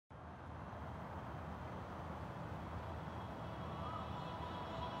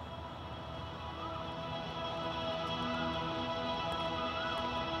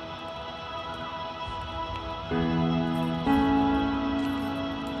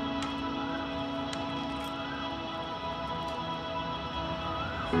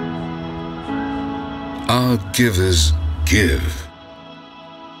Our givers give,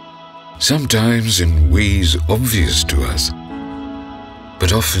 sometimes in ways obvious to us,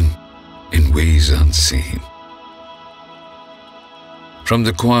 but often in ways unseen. From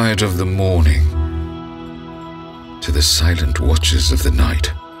the quiet of the morning to the silent watches of the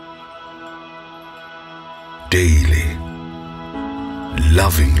night, daily,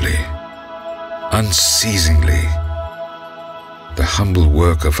 lovingly, unceasingly, the humble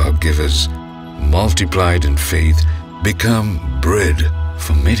work of our givers, multiplied in faith, become bread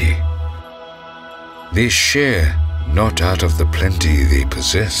for many. They share not out of the plenty they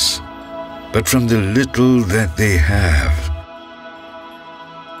possess, but from the little that they have,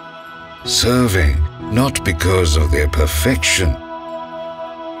 serving not because of their perfection,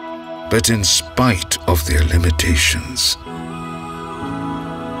 but in spite of their limitations.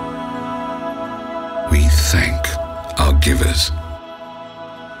 We thank our givers.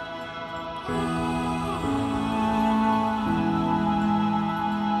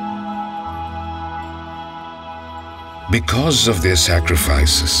 Because of their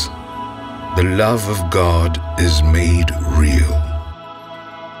sacrifices, the love of God is made real.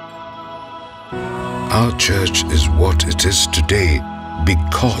 Our church is what it is today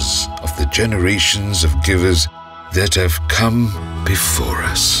because of the generations of givers that have come before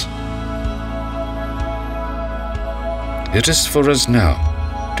us. It is for us now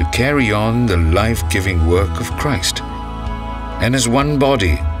to carry on the life-giving work of Christ, and as one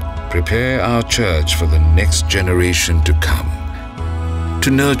body, prepare our church for the next generation to come,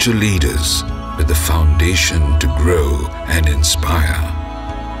 to nurture leaders with the foundation to grow and inspire,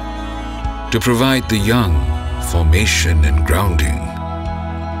 to provide the young formation and grounding,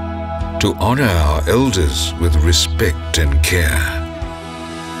 to honor our elders with respect and care,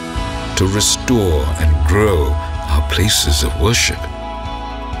 to restore and grow our places of worship,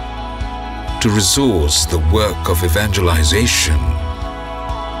 to resource the work of evangelization,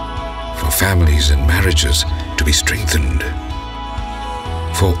 for families and marriages to be strengthened,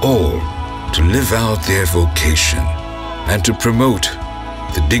 for all to live out their vocation and to promote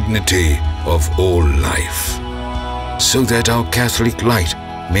the dignity of all life, so that our Catholic light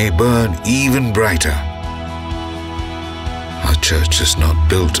may burn even brighter. Our church is not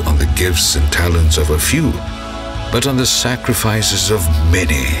built on the gifts and talents of a few, but on the sacrifices of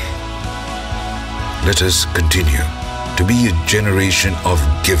many. Let us continue to be a generation of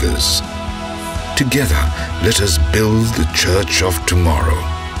givers. Together, let us build the church of tomorrow.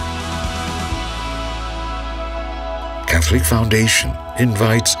 Catholic Foundation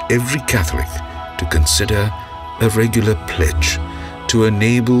invites every Catholic to consider a regular pledge to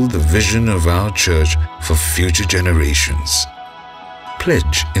enable the vision of our church for future generations.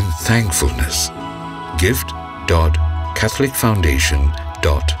 Pledge in thankfulness.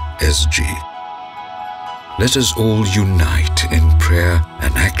 gift.catholicfoundation.sg. Let us all unite in prayer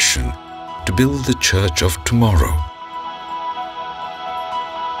and action to build the church of tomorrow